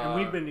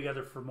we've been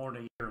together for more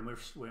than a year, and we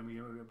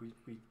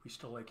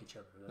still like each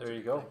other. That's there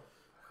you go.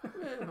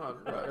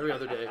 Every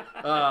other day.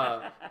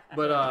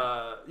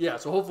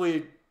 So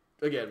hopefully,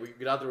 again, we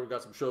get out there. We've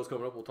got some shows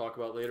coming up we'll talk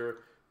about later.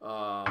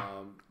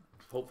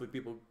 Hopefully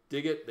people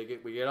dig it.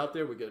 We get out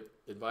there. We get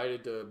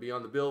invited to be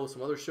on the bill with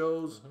some other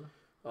shows.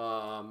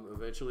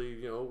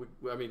 Eventually,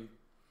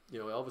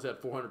 Elvis had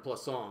 400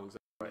 plus songs.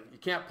 Right. You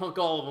can't punk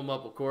all of them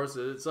up, of course.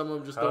 Some of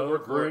them just don't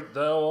work for it.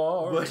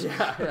 Thou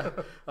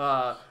art.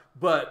 But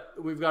but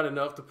we've got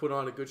enough to put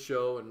on a good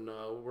show, and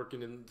we're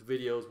working in the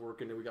videos.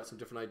 And we got some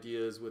different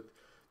ideas with.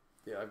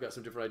 Yeah, I've got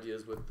some different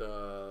ideas with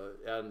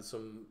adding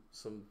some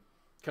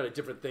kind of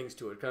different things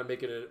to it, kind of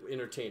making it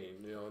entertaining.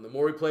 And the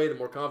more we play, the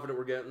more confident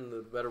we're getting,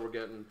 the better we're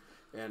getting,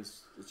 and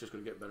it's just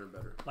going to get better and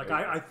better. Like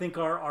I think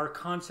our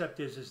concept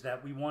is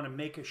that we want to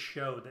make a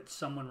show that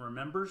someone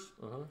remembers,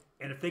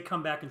 and if they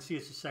come back and see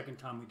us a second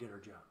time, we did our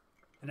job,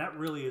 and that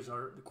really is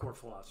the core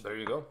philosophy. There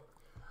you go.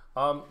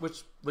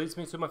 Which leads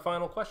me to my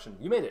final question.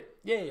 You made it!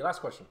 Yay! Last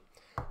question.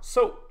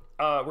 So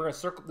we're going to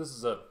circle. This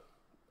is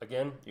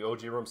again, you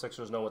OG Room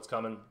Sixers know what's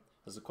coming.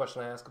 This is a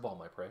question I ask of all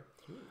my prey.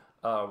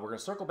 We're going to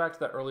circle back to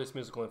that earliest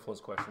musical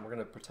influence question. We're going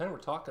to pretend we're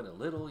talking a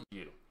little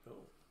you.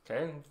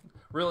 Okay?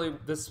 Really,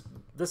 this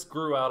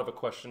grew out of a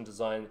question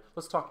designed,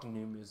 let's talk to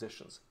new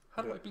musicians.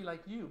 How do I be like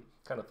you?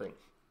 Kind of thing.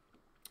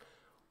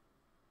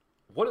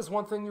 What is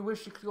one thing you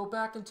wish you could go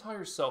back and tell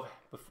yourself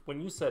when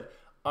you said,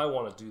 I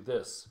want to do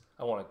this.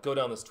 I want to go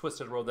down this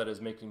twisted road that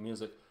is making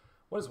music.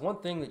 What is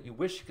one thing that you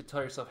wish you could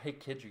tell yourself, hey,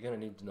 kid, you're going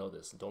to need to know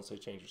this, and don't say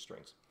change your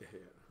strings? Yeah,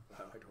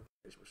 I don't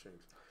change my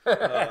strings.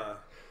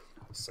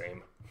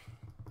 Same.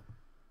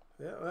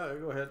 Yeah,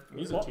 go ahead.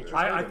 Music teacher.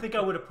 I think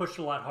I would have pushed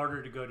a lot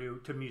harder to go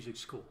to music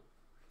school.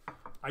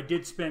 I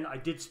did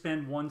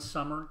spend one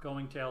summer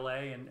going to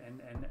LA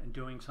and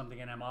doing something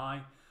in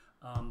MI,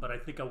 but I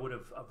think I would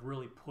have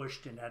really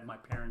pushed and had my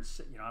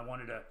parents. I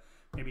wanted to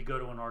maybe go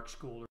to an art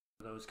school or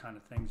those kind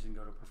of things and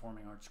go to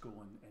performing arts school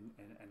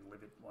and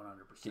live it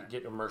 100%.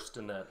 Get immersed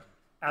in that.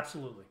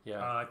 Absolutely.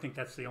 Yeah. I think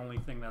that's the only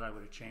thing that I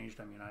would have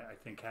changed. I mean, I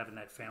think having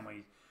that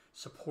family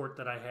support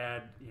that I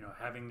had,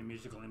 having the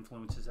musical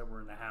influences that were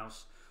in the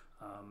house,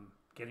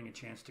 getting a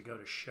chance to go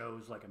to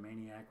shows like a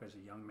Maniac as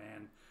a young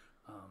man,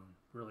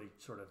 really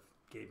sort of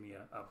gave me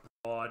a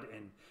broad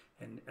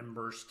and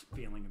immersed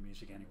feeling of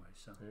music anyway.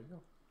 So there you go.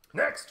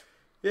 Next.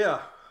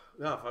 Yeah.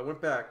 No, if I went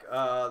back,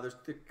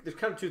 there's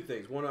kind of two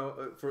things. One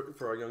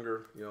for our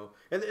younger,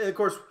 and of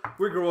course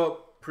we grew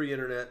up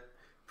pre-internet,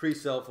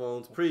 pre-cell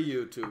phones,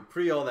 pre-YouTube,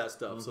 pre-all that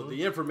stuff. So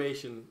the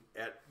information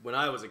when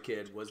I was a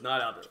kid was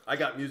not out there. I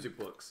got music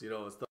books, and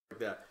stuff like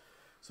that.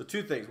 So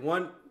two things.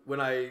 One, when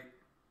I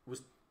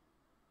was,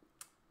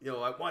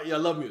 I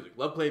love music,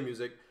 love playing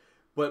music,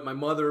 but my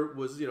mother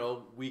was,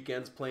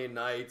 weekends playing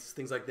nights,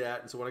 things like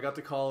that. And so when I got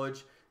to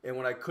college, and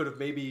when I could have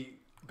maybe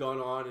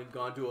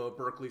gone to a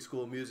Berkeley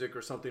School of Music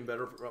or something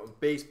better,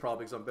 bass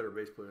probably, because I'm a better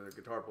bass player than a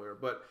guitar player.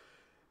 But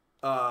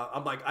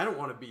I'm like, I don't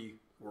want to be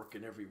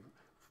working every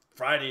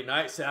Friday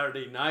night,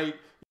 Saturday night.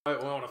 I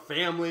want a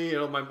family.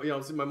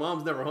 My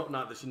mom's never home.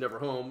 Not that she's never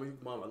home.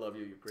 Mom, I love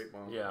you. You're a great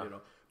mom. Yeah.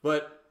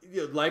 But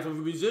life of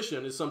a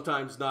musician is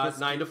sometimes not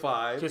 9 to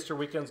 5. Kiss your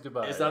weekends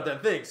goodbye. It's not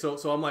that thing. So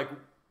I'm like,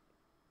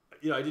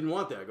 I didn't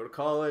want that. I go to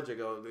college. I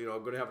go,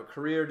 I'm going to have a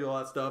career, do all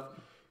that stuff.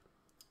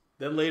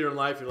 Then later in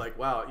life, you're like,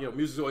 wow,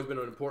 music's always been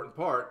an important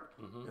part.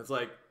 It's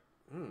like,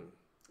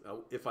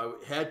 if I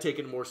had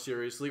taken it more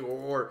seriously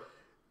or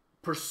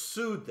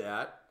pursued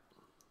that,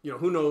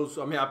 who knows?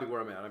 I'm happy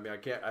where I'm at. I mean,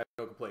 I have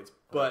no complaints.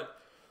 But,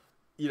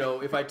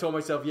 if I told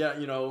myself,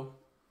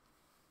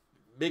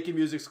 making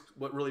music's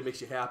what really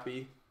makes you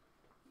happy.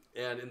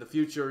 And in the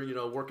future,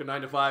 working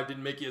 9 to 5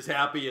 didn't make you as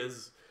happy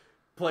as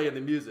playing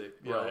the music.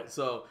 You know?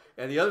 So,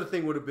 and the other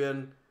thing would have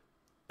been,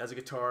 as a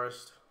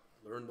guitarist,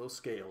 learn those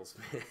scales,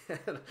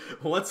 man.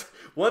 Once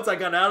I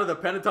got out of the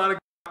pentatonic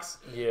box,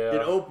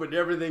 it opened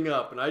everything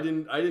up, and I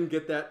didn't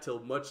get that till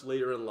much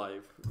later in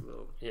life.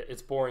 So. Yeah,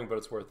 it's boring, but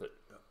it's worth it.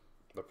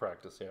 The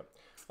practice, Well,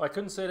 I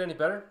couldn't say it any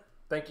better.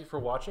 Thank you for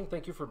watching.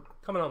 Thank you for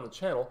coming on the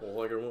channel. Well,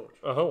 thank you very much.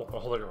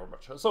 Thank you very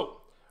much. So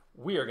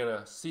we are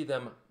gonna see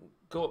them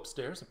go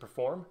upstairs and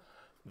perform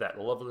that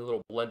lovely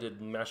little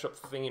blended mashup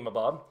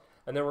thingy-mabob.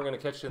 And then we're going to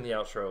catch you in the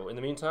outro. In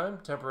the meantime,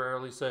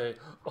 temporarily say,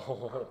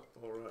 all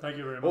right. Thank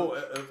you very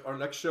much. Our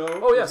next show?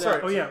 Oh, yeah,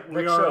 sorry. Oh, yeah.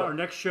 Our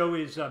next show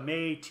is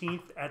May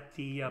 18th at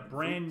the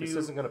brand new... This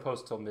isn't going to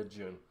post till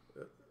mid-June.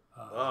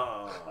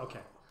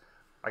 Okay.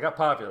 I got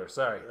popular,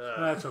 sorry.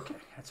 That's okay.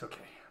 That's okay.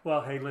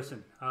 Well, hey,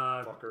 listen.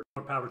 More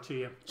power to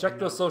you. Check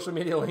those social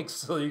media links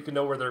so you can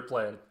know where they're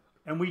playing.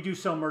 And we do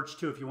sell merch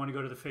too. If you want to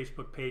go to the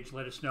Facebook page,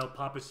 let us know.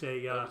 Pop us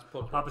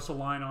a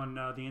line on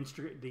the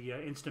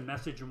instant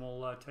message, and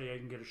we'll tell you how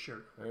you can get a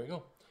shirt. There you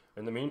go.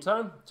 In the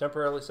meantime,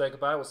 temporarily say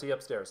goodbye. We'll see you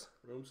upstairs.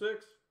 Room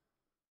 6.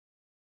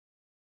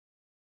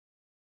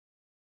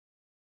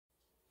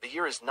 The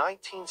year is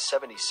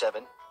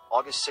 1977,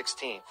 August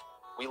 16th.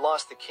 We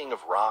lost the king of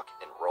rock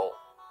and roll,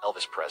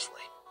 Elvis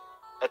Presley.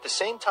 At the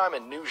same time, a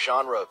new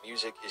genre of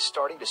music is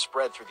starting to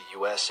spread through the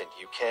US and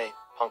UK,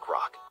 punk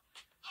rock.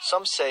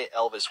 Some say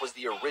Elvis was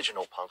the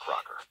original punk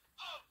rocker.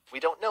 We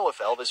don't know if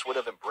Elvis would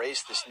have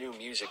embraced this new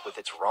music with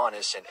its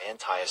rawness and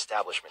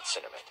anti-establishment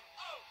sentiment.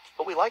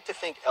 But we like to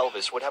think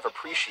Elvis would have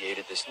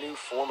appreciated this new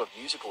form of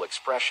musical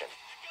expression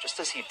just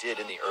as he did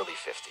in the early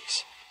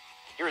 50s.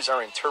 Here is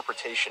our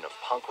interpretation of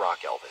punk rock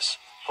Elvis.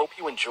 Hope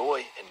you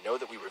enjoy and know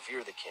that we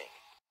revere the king.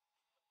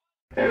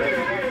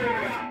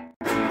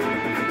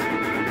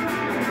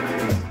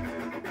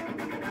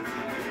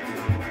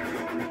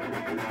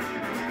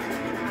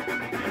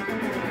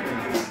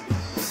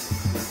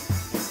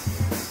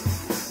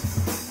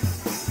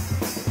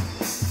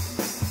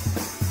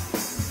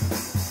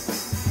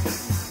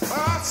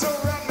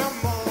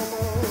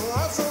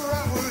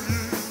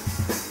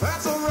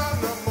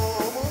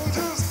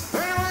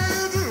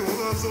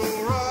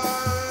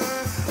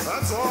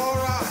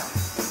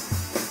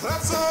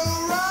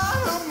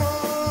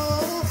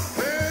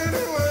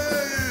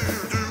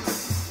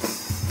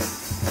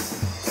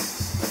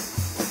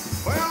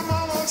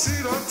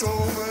 She done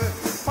told me,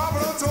 Papa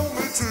done told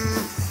me too.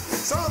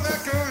 Son,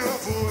 that girl you're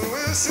fooling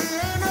with, she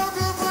ain't no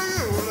good for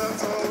you.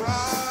 That's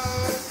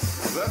alright,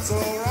 that's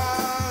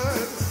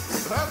alright,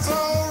 that's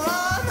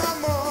alright,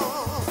 Mama.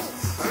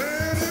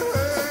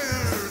 Anyway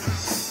you do.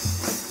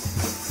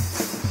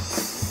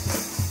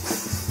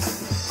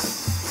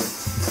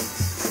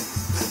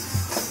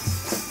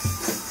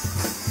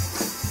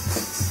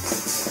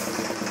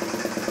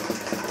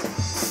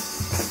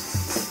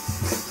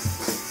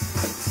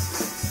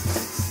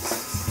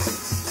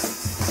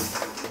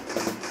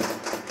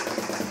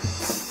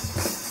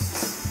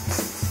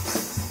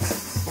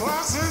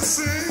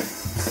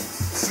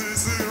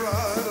 See,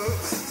 rider,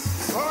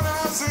 come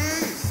now see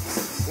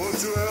what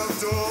you have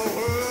done.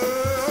 Well,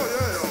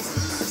 yeah,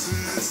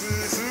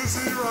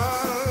 see,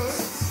 rider,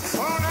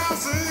 come now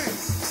see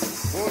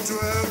what you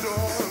have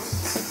done.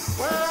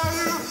 Where are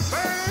you,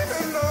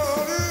 baby,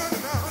 Lord?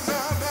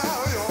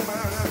 Now, your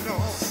man, no.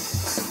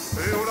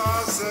 Hear what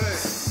I say?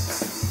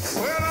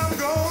 When I'm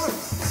going,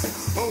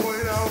 away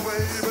now,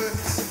 baby,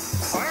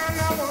 and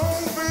I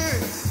won't be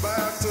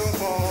back to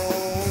fall.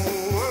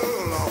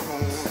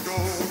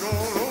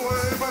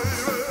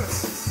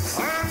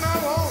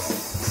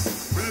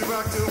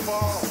 Till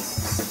fall.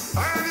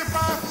 And if I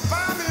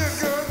find me a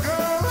good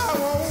girl, I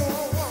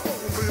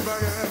won't be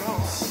back at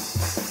home.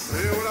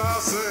 Hear what I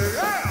say?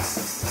 Yeah!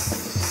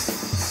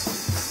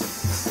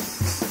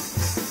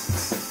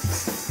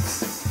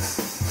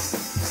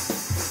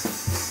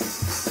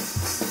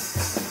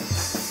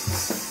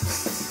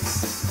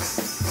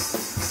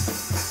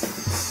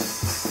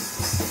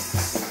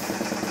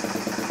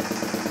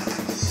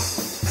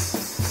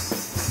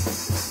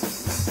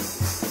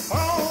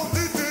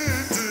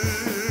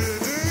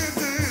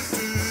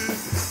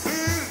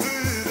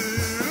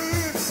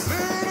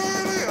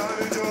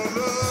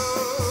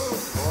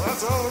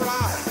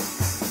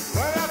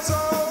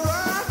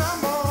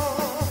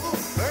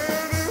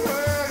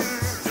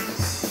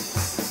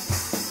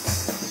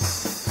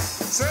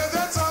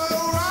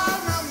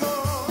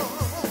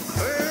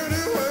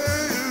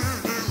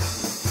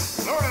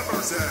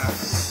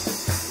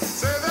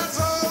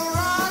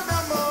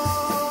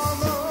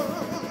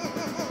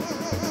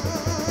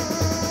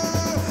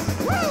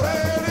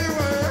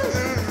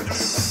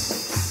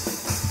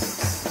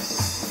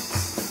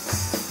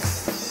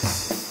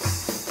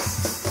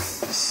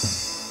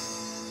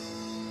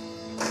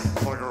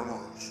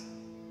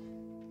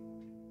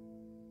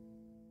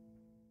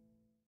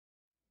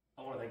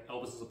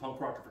 Elvis is a punk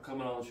rocker for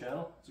coming on the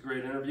channel. It's a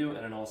great interview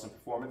and an awesome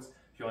performance.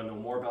 If you want to know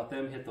more about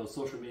them, hit those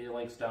social media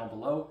links down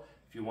below.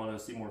 If you want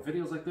to see more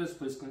videos like this,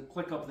 please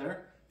click up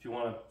there. If you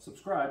want to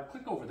subscribe,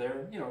 click over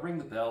there, ring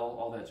the bell,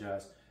 all that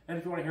jazz. And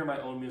if you want to hear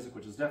my own music,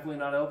 which is definitely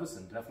not Elvis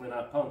and definitely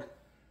not punk,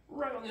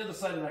 right on the other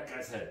side of that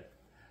guy's head.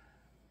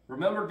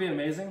 Remember to be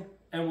amazing,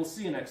 and we'll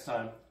see you next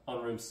time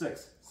on Room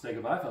 6. Say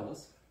goodbye,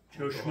 fellas.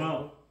 Joe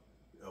Schmo.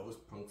 Elvis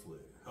Punk Flair.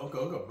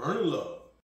 Burning love.